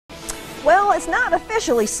Well, it's not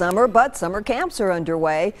officially summer, but summer camps are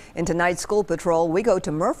underway. In tonight's School Patrol, we go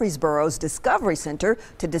to Murfreesboro's Discovery Center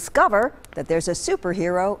to discover that there's a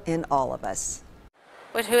superhero in all of us.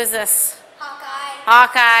 Who is this?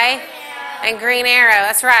 Hawkeye and Green Arrow,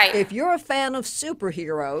 that's right. If you're a fan of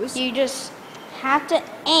superheroes, you just have to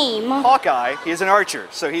aim. Hawkeye, he's an archer,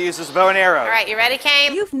 so he uses bow and arrow. All right, you ready,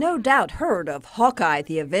 Kane? You've no doubt heard of Hawkeye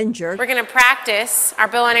the Avenger. We're going to practice our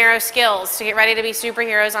bow and arrow skills to get ready to be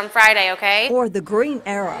superheroes on Friday, okay? Or the Green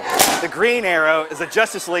Arrow. The Green Arrow is a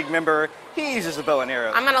Justice League member. He uses a bow and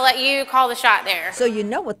arrow. I'm going to let you call the shot there. So you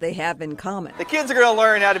know what they have in common. The kids are going to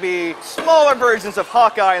learn how to be smaller versions of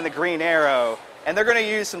Hawkeye and the Green Arrow. And they're going to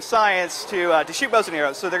use some science to shoot bows and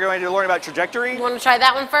arrows. So they're going to learn about trajectory, You want to try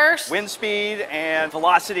that one first? wind speed, and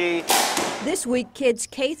velocity. This week, kids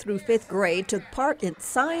K through 5th grade took part in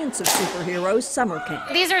Science of Superheroes summer camp.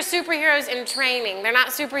 These are superheroes in training. They're not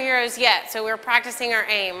superheroes yet, so we're practicing our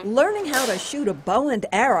aim. Learning how to shoot a bow and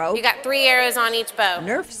arrow, You got 3 arrows on each bow.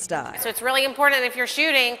 Nerf style. So it's really important if you're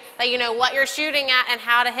shooting that you know what you're shooting at and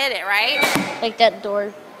how to hit it, right? Like that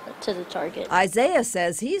door to the target. Isaiah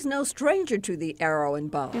says he's no stranger to the arrow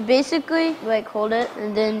and bow. You basically like hold it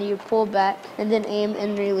and then you pull back and then aim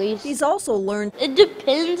and release. He's also learned It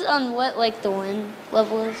depends on what like the wind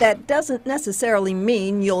level is. that doesn't necessarily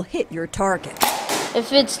mean you'll hit your target.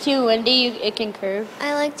 If it's too windy, it can curve.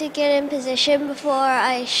 I like to get in position before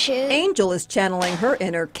I shoot. Angel is channeling her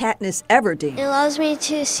inner Katniss Everdeen. It allows me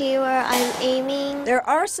to see where I'm aiming. There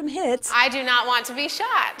are some hits I do not want to be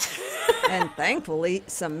shot. and thankfully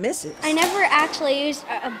some misses. I never actually used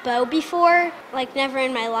a bow before, like never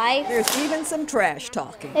in my life. There's even some trash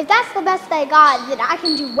talking. If that's the best I got, then I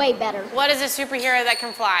can do way better. What is a superhero that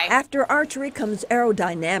can fly? After archery comes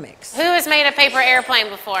aerodynamics. Who has made a paper airplane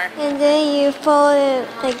before? And then you fold it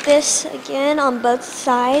like this again on both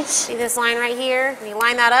sides. See this line right here? Can you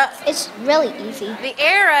line that up? It's really easy. The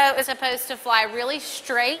arrow is supposed to fly really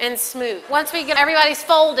straight and smooth. Once we get everybody's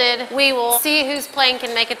folded, we will see whose plane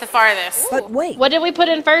can make it the farthest. But wait, What did we put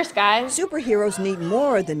in first, guys? superheroes need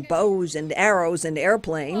more than bows and arrows and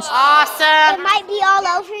airplanes. It Awesome. might be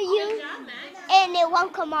all over you, and it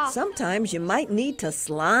won't come off. Sometimes you might need to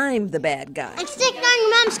slime the bad guy. And stick it on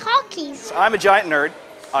your mom's car keys. I'm a giant nerd.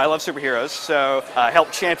 I love superheroes, so I help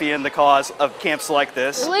champion the cause of camps like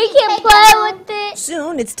this. We can play with it.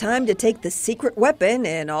 Soon it's time to take the secret weapon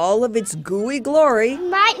and all of its gooey glory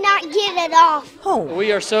Might not get it off. home.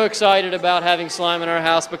 We are so excited about having slime in our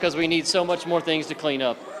house because we need so much more things to clean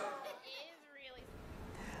up.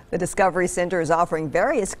 The Discovery Center is offering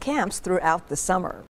various camps throughout the summer.